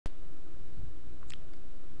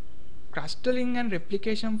Clustering and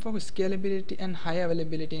replication for scalability and high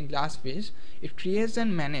availability in GlassFish. It creates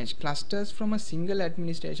and manages clusters from a single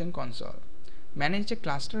administration console. Manage a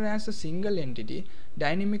cluster as a single entity,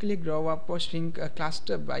 dynamically grow up or shrink a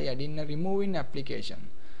cluster by adding or removing application.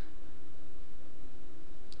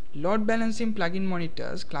 Load balancing plugin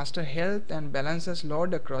monitors cluster health and balances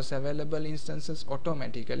load across available instances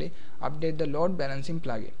automatically. Update the load balancing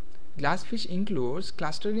plugin. GlassFish includes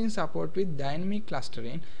clustering support with dynamic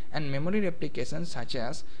clustering and memory replication such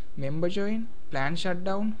as member join, plan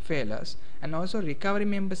shutdown, failures, and also recovery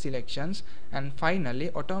member selections, and finally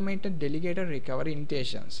automated delegated recovery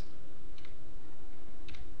initiations.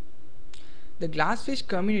 The GlassFish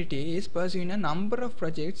community is pursuing a number of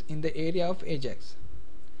projects in the area of Ajax.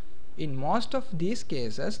 In most of these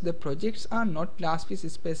cases, the projects are not GlassFish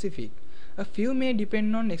specific. A few may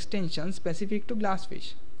depend on extensions specific to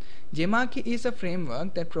GlassFish. Gemaki is a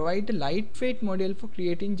framework that provides a lightweight model for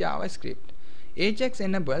creating JavaScript. Ajax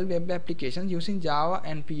enables web applications using Java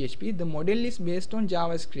and PHP. The model is based on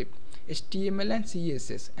JavaScript, HTML and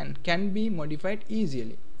CSS and can be modified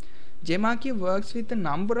easily. Gemaki works with a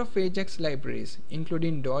number of Ajax libraries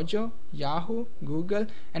including Dojo, Yahoo, Google,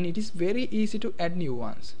 and it is very easy to add new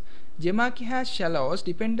ones. Gemaki has shallow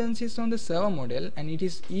dependencies on the server model and it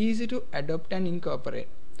is easy to adopt and incorporate.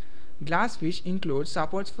 GlassFish includes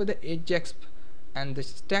supports for the Ajax and the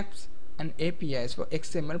steps and APIs for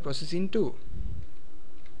XML processing too.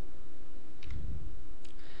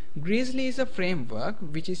 Grizzly is a framework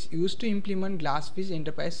which is used to implement GlassFish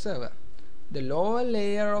Enterprise Server. The lower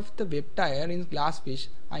layer of the web tier in GlassFish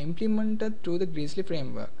are implemented through the Grizzly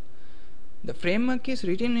framework. The framework is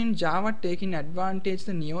written in Java taking advantage of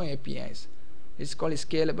the Neo APIs. It is called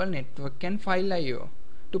Scalable Network and File I/O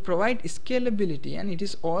to provide scalability, and it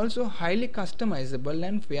is also highly customizable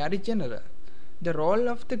and very general. The role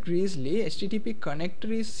of the Grizzly HTTP connector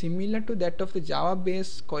is similar to that of the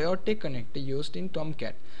Java-based Coyote connector used in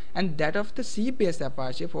Tomcat and that of the C-based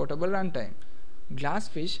Apache Portable Runtime.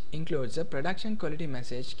 GlassFish includes a production quality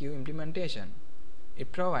message queue implementation.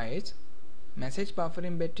 It provides message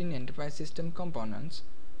buffering between enterprise system components,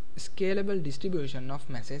 scalable distribution of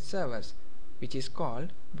message servers, which is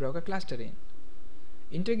called broker clustering,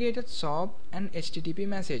 integrated SOAP and HTTP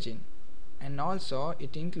messaging, and also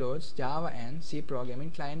it includes Java and C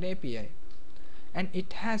programming client API, and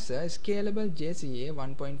it has a scalable JCA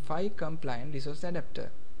 1.5 compliant resource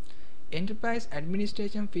adapter. Enterprise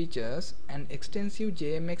administration features and extensive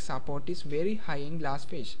JMX support is very high in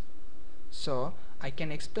GlassFish. So I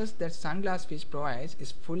can express that Sun GlassFish provides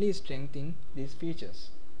is fully strengthened these features.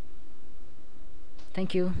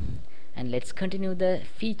 Thank you. And let's continue the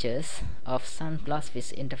features of Sun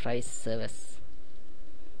GlassFish Enterprise Service.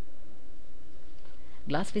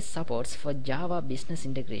 GlassFish supports for Java Business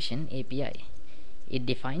Integration API. It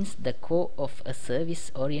defines the core of a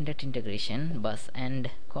service-oriented integration bus and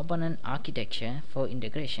component architecture for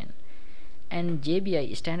integration. And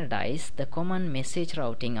JBI standardizes the common message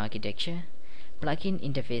routing architecture, plugin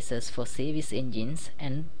interfaces for service engines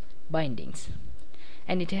and bindings.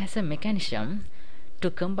 And it has a mechanism to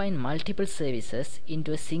combine multiple services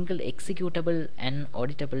into a single executable and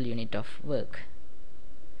auditable unit of work.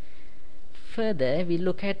 Further, we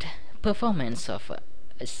look at performance of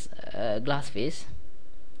GlassFish.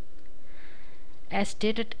 As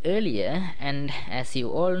stated earlier, and as you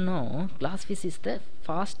all know, GlassFish is the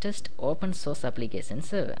fastest open source application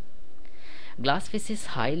server. GlassFish is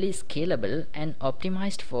highly scalable and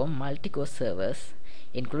optimized for multi-core servers,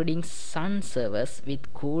 including Sun servers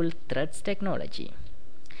with cool threads technology.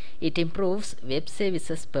 It improves web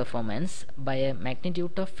services performance by a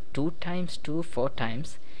magnitude of 2 times to 4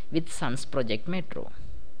 times with Sun's Project Metro.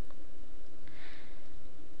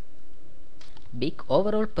 Big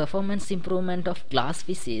overall performance improvement of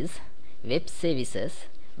GlassFish is web services,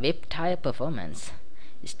 web tier performance.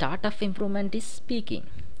 Start of improvement is speaking.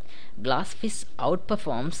 GlassFish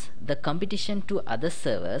outperforms the competition to other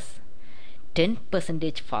servers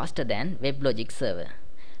 10% faster than WebLogic server,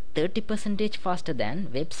 30% faster than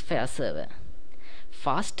WebSphere server.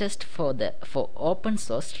 Fastest for open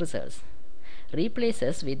source results.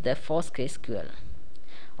 Replaces with the PostgreSQL.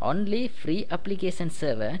 Only free application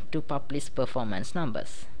server to publish performance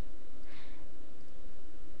numbers.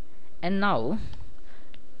 And now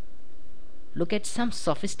look at some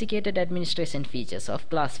sophisticated administration features of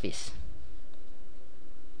GlassFish.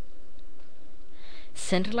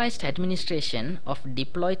 Centralized administration of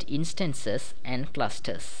deployed instances and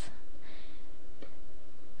clusters.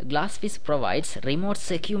 GlassFish provides remote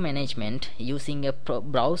secure management using a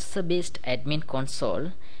browser-based admin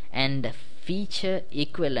console and feature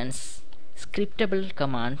equivalence scriptable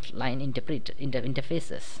command line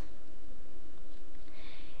interfaces.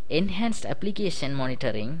 Enhanced application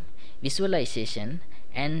monitoring, visualization,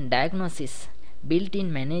 and diagnosis,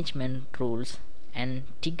 built-in management rules and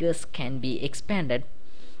triggers can be expanded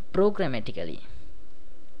programmatically.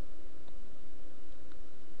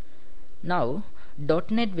 Now,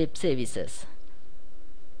 .NET Web Services.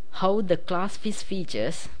 How the GlassFish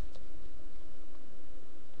features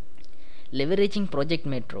leveraging Project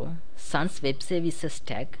Metro, Sun's Web Services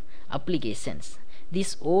stack, applications.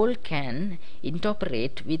 These all can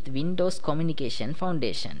interoperate with Windows Communication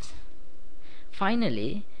Foundations.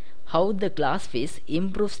 Finally, how the GlassFish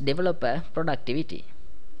improves developer productivity.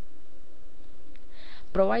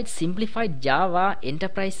 Provides simplified Java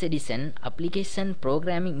Enterprise Edition application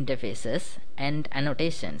programming interfaces and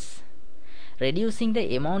annotations, reducing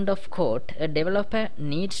the amount of code a developer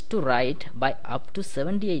needs to write by up to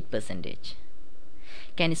 78%.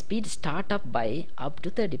 Can speed startup by up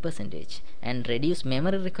to 30% and reduce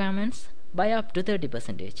memory requirements by up to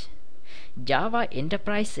 30%. Java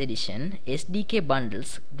Enterprise Edition SDK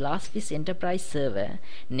bundles GlassFish Enterprise Server,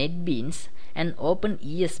 NetBeans, and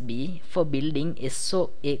OpenESB for building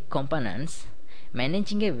SOA components,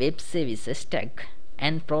 managing a web services stack,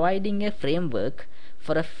 and providing a framework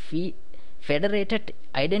for a federated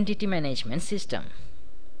identity management system.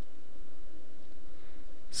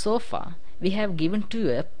 So far, we have given to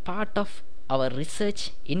you a part of our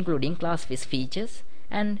research including GlassFish features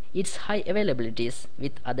and its high availabilities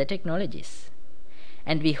with other technologies.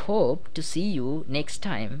 And we hope to see you next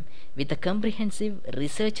time with a comprehensive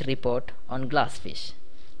research report on GlassFish.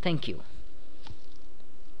 Thank you.